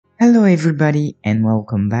Hello everybody and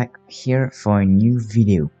welcome back here for a new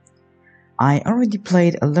video. I already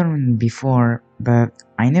played Elden Ring before, but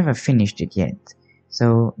I never finished it yet,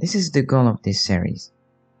 so this is the goal of this series.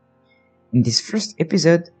 In this first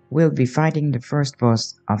episode, we'll be fighting the first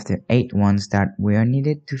boss of the 8 ones that were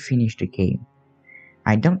needed to finish the game.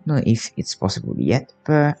 I don't know if it's possible yet,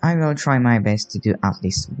 but I will try my best to do at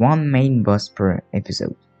least one main boss per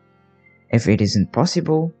episode. If it isn't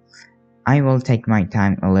possible, I will take my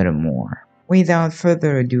time a little more. Without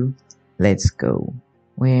further ado, let's go.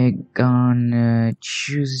 We're gonna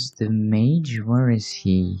choose the mage. Where is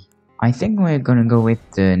he? I think we're gonna go with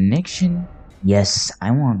the Nexian. Yes,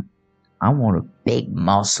 I want a big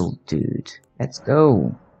muscle dude. Let's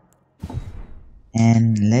go.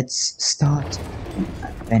 And let's start the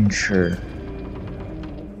adventure.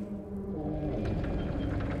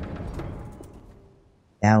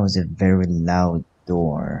 That was a very loud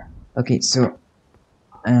door. Okay, so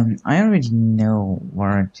I already know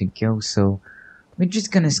where to go, so we're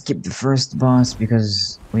just gonna skip the first boss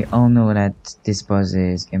because we all know that this boss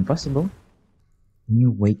is impossible. Can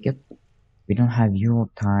you wake up? We don't have your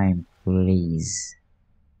time, please.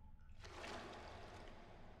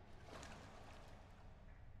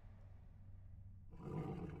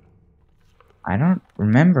 I don't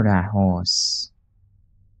remember that horse.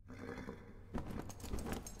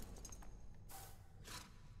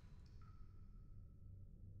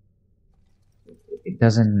 It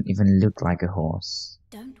doesn't even look like a horse.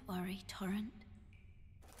 Don't worry, Torrent.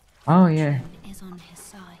 Oh yeah. Is on his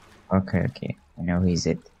side. Okay. I know he's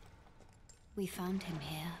it. We found him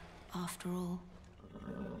here, after all.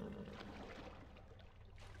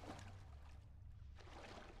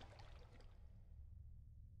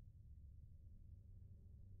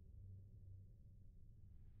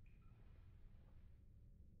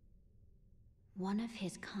 One of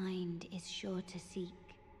his kind is sure to seek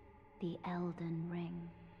the Elden Ring.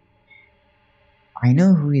 I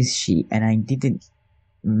know who is she, and I didn't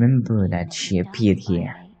remember that she appeared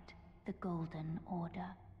here. The Golden Order.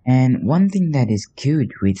 And one thing that is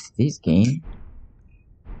good with this game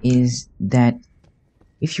is that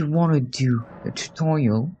if you want to do a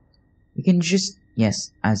tutorial, you can just,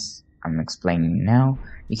 yes, as I'm explaining now,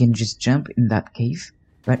 you can just jump in that cave.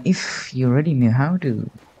 But if you already know how to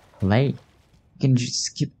play, you can just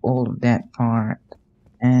skip all of that part.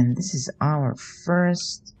 And this is our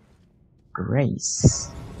first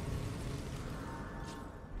grace.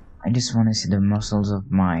 I just want to see the muscles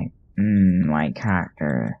of my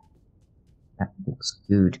character. That looks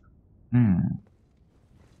good.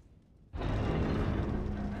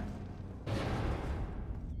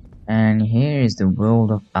 And here is the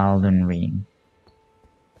world of Elden Ring.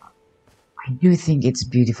 I do think it's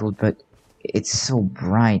beautiful, but it's so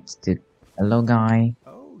bright. Hello, guy.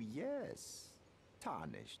 Oh yes,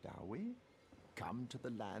 tarnished, are we? Come to the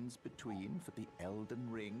lands between for the Elden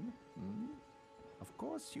Ring? Of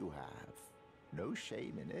course you have. No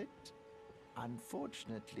shame in it.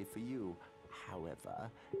 Unfortunately for you, however,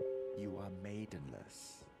 you are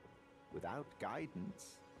maidenless. Without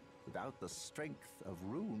guidance, without the strength of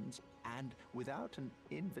runes, and without an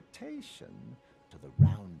invitation to the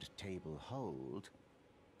Round Table Hold,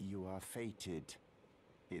 you are fated,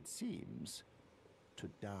 it seems, to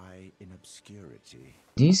die in obscurity.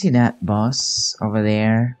 Do you see that boss over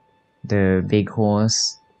there? The big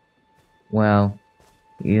horse? Well,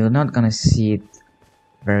 you're not gonna see it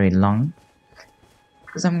very long,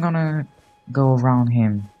 because I'm gonna go around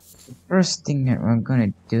him. The first thing that we're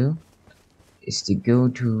gonna do is to go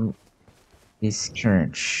to this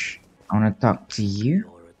church. I wanna talk to you.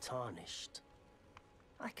 You're tarnished.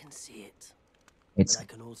 I can see it. It's I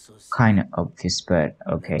can also see kinda obvious, but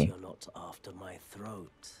okay. you're not after my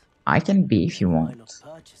throat. I can be if you Why want. not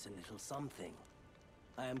purchase a little something?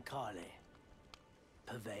 I am Carly,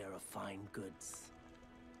 purveyor of fine goods.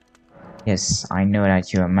 Yes, I know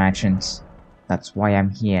that you're a merchant. That's why I'm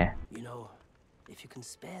here. You know, if you can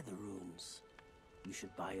spare the runes, you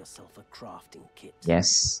should buy yourself a crafting kit.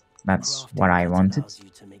 Yes, that's Crafting what I kit wanted. allows you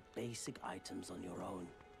to make basic items on your own.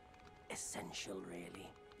 Essential, really,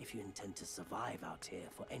 if you intend to survive out here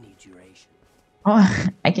for any duration. Oh,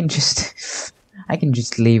 I can just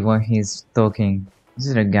leave while he's talking. This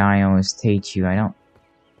is a guy or a statue. I don't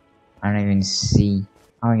even see.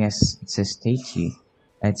 Oh yes, it's a statue.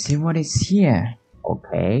 Let's see what is here.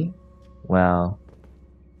 Okay, well,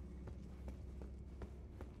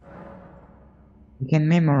 you can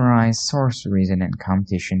memorize sorceries and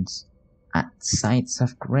incantations at sites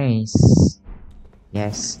of grace.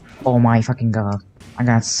 Yes. Oh my fucking god! I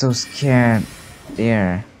got so scared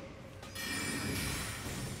there.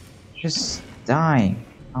 Just die.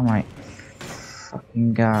 Oh my.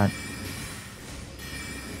 fucking god.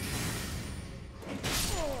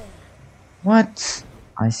 What?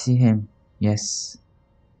 I see him. Yes.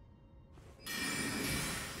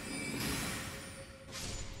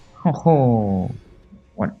 Ho ho.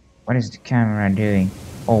 What is the camera doing?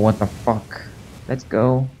 Oh, what the fuck? Let's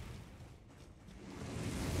go.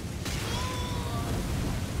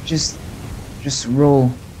 Just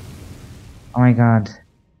roll. Oh my god.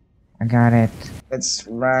 I got it. Let's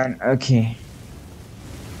run. Okay.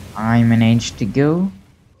 I managed to go.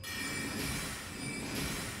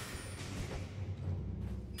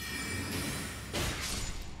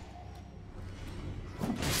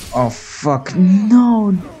 Oh fuck,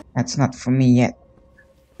 no! That's not for me yet.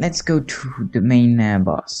 Let's go to the main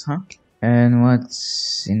boss, huh? And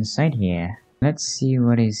what's inside here? Let's see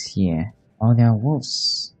what is here. Oh, there are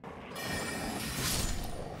wolves.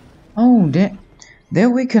 Oh, they're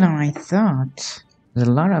weaker than I thought. There's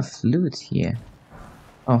a lot of loot here.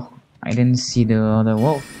 Oh, I didn't see the other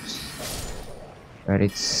wolves. But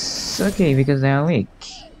it's okay because they are weak.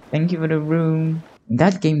 Thank you for the rune. In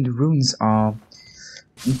that game, the runes are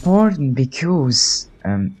important because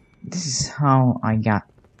this is how I got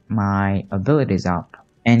my abilities up.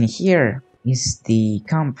 And here is the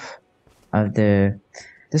camp of the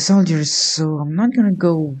soldiers, so I'm not gonna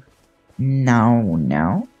go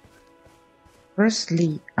now.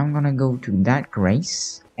 Firstly, I'm gonna go to that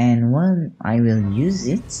grace, and when I will use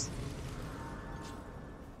it,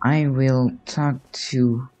 I will talk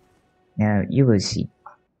to you will see.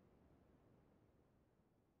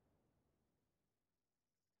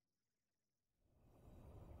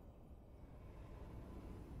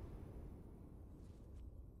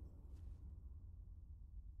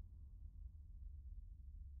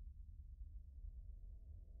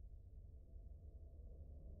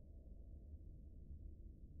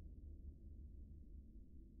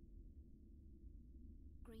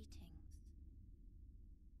 Greetings,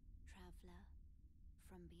 traveler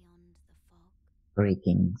from beyond the fog.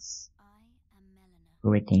 Greetings. I am Melina.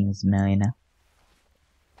 Greetings, Melina.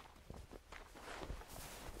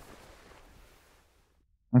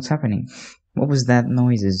 What's happening? What was that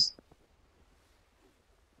noises?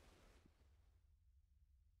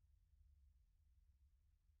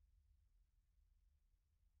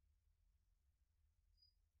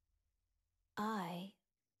 I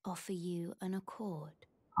offer you an accord.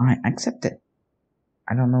 I accept it.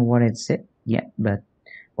 I don't know what it's yet, but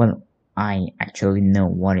well, I actually know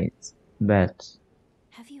what it's, but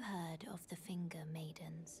Have you heard of the Finger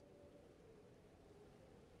Maidens?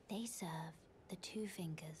 They serve the Two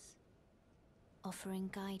Fingers, offering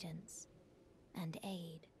guidance and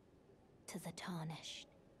aid to the tarnished.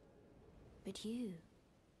 But you,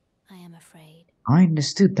 I am afraid, I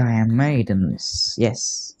understood I am maidens.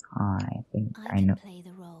 Yes, I think I I can know. play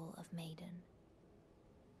the role of maiden,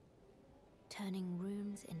 turning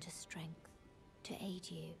runes into strength to aid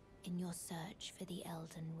you in your search for the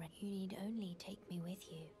Elden Ring. You need only take me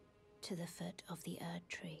with you to the foot of the Erd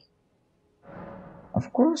Tree.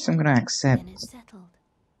 Of course, I'm gonna Then accept. it's settled.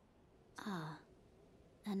 Ah,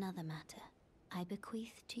 another matter. I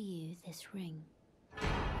bequeath to you this ring.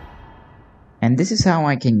 And this is how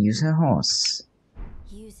I can use a horse.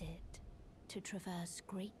 Use it to traverse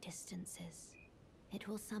great distances. It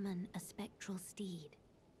will summon a spectral steed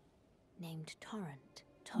named Torrent.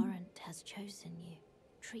 Torrent has chosen you.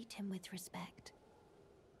 Treat him with respect.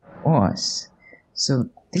 Horse. So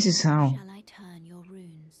this is how. Shall I turn your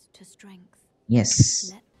runes to strength?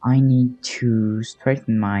 Yes, I need to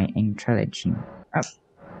strengthen my intelligence. Oh,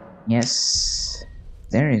 yes.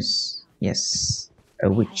 There is. Yes. A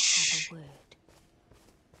May witch. I have a word?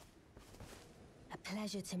 A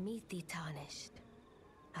pleasure to meet thee, Tarnished.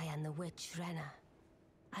 I am the witch Renna.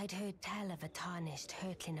 I'd heard tell of a Tarnished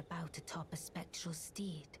hurtling about atop a spectral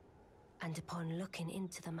steed, and upon looking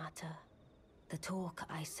into the matter, the talk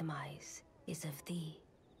I surmise is of thee.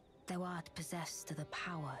 Thou art possessed of the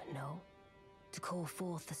power, no? To call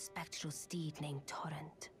forth a spectral steed named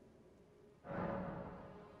Torrent.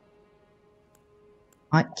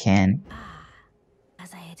 I can. Ah,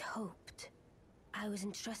 as I had hoped. I was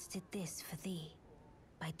entrusted this for thee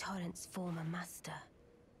by Torrent's former master.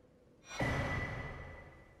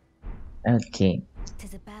 Okay.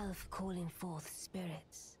 'Tis a bell for calling forth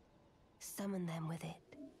spirits. Summon them with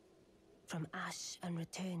it. From ash and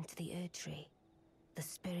return to the Erd Tree, the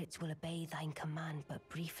spirits will obey thine command but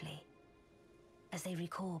briefly, as they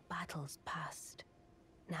recall battles past.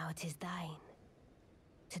 Now it is thine,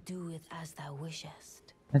 to do with as thou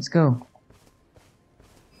wishest. Let's go.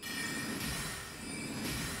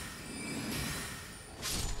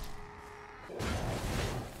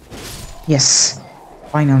 Yes.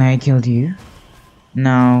 Finally I killed you.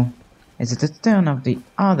 Now, it's the turn of the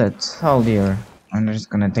other soldier. I'm just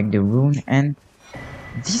gonna take the rune, and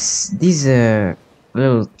this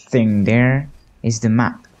little thing there is the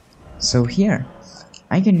map. So here,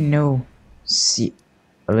 I can now see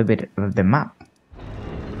a little bit of the map.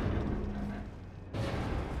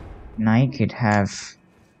 And I could have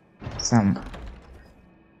some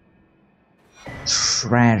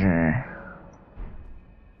treasure.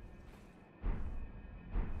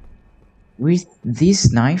 With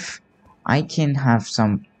this knife, I can have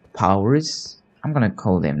some powers. I'm gonna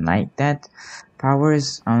call them like that.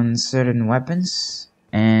 Powers on certain weapons.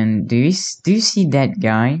 And do you see that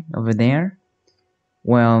guy over there?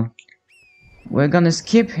 Well, we're gonna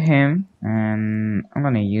skip him, and I'm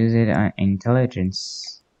gonna use it on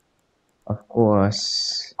intelligence. Of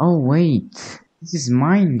course. Oh wait, this is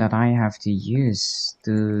mine that I have to use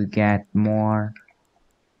to get more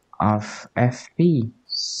of FP.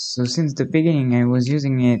 So since the beginning I was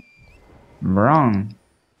using it wrong.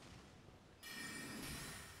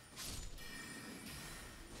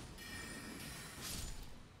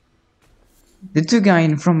 The two guys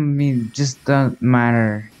in front of me just don't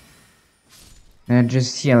matter. They're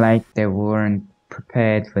just here like they weren't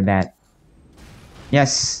prepared for that.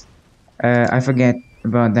 Yes, I forget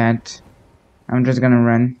about that. I'm just gonna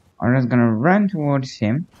run. I'm just gonna run towards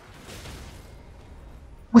him.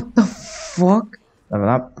 What the fuck? Level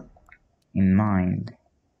up in mind.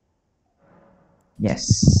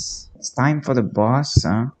 Yes. It's time for the boss,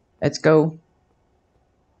 huh? Let's go.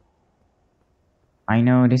 I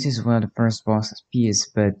know this is where the first boss appears,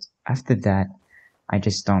 but after that, I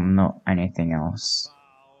just don't know anything else.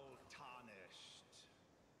 Foul tarnished.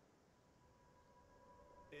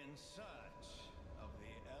 In search of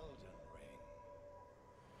the Elden Ring.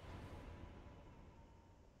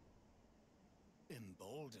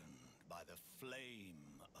 Emboldened by the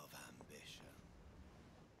flame of ambition.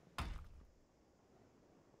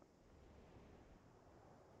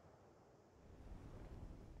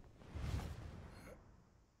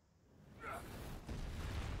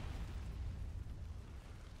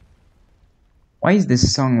 Why is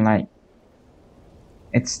this song like...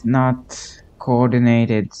 It's not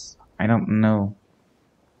coordinated. I don't know.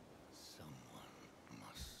 Someone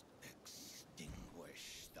must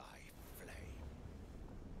extinguish thy flame.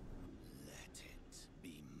 Let it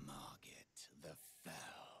be Margit the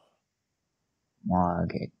Fell.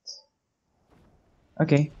 Margit.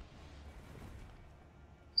 Okay.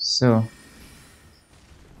 So...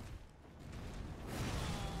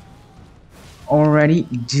 Already?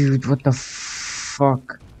 Dude, what the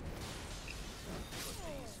fuck?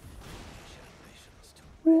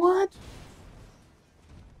 What?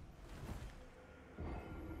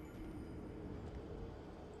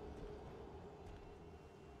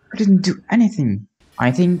 I didn't do anything.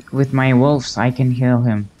 I think with my wolves I can heal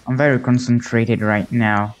him. I'm very concentrated right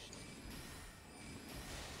now.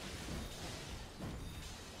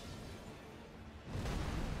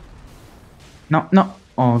 No, no.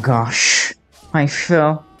 Oh gosh. I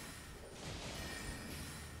fell.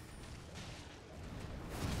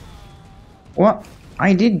 What?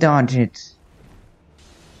 I did dodge it.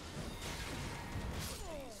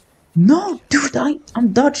 No, dude,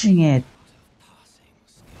 I'm dodging it.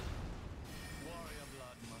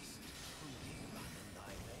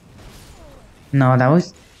 No, that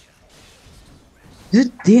was...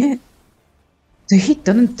 Dude, the hit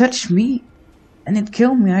didn't touch me. And it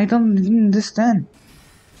killed me. I don't even understand.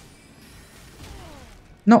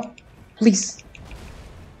 No, please.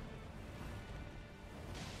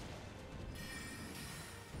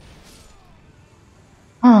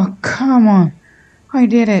 Oh, come on. I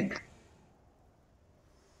did it.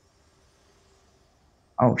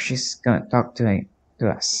 Oh, she's gonna talk to us. Forgive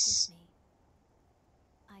me.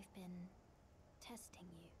 I've been testing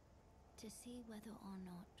you to see whether or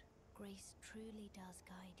not grace truly does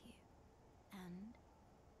guide you, and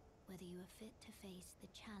whether you are fit to face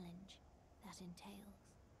the challenge that entails.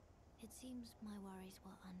 It seems my worries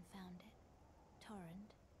were unfounded.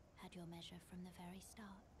 Torrent had your measure from the very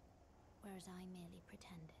start, whereas I merely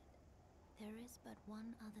pretended. There is but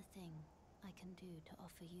one other thing I can do to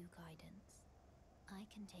offer you guidance. I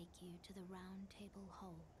can take you to the Round Table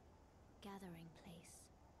Hall, gathering place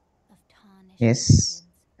of tarnished Yes. champions,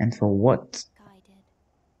 And for what? guided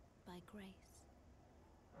by grace.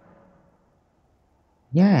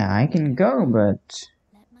 Yeah, I can go, but...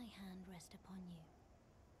 Let my hand rest upon you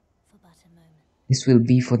for but a moment. This will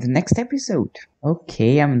be for the next episode.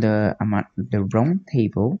 Okay, I'm at the round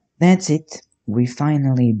table. That's it. We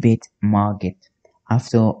finally beat Margit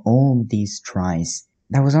after all these tries.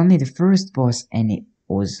 That was only the first boss and it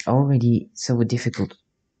was already so difficult.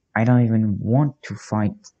 I don't even want to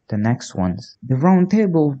fight the next ones. The round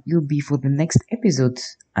table will be for the next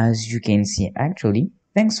episodes, as you can see actually.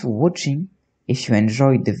 Thanks for watching. If you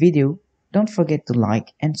enjoyed the video, don't forget to like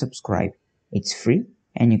and subscribe. It's free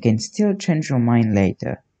and you can still change your mind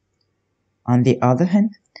later. On the other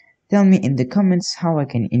hand, tell me in the comments how I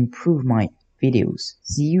can improve my videos.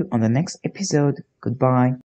 See you on the next episode. Goodbye.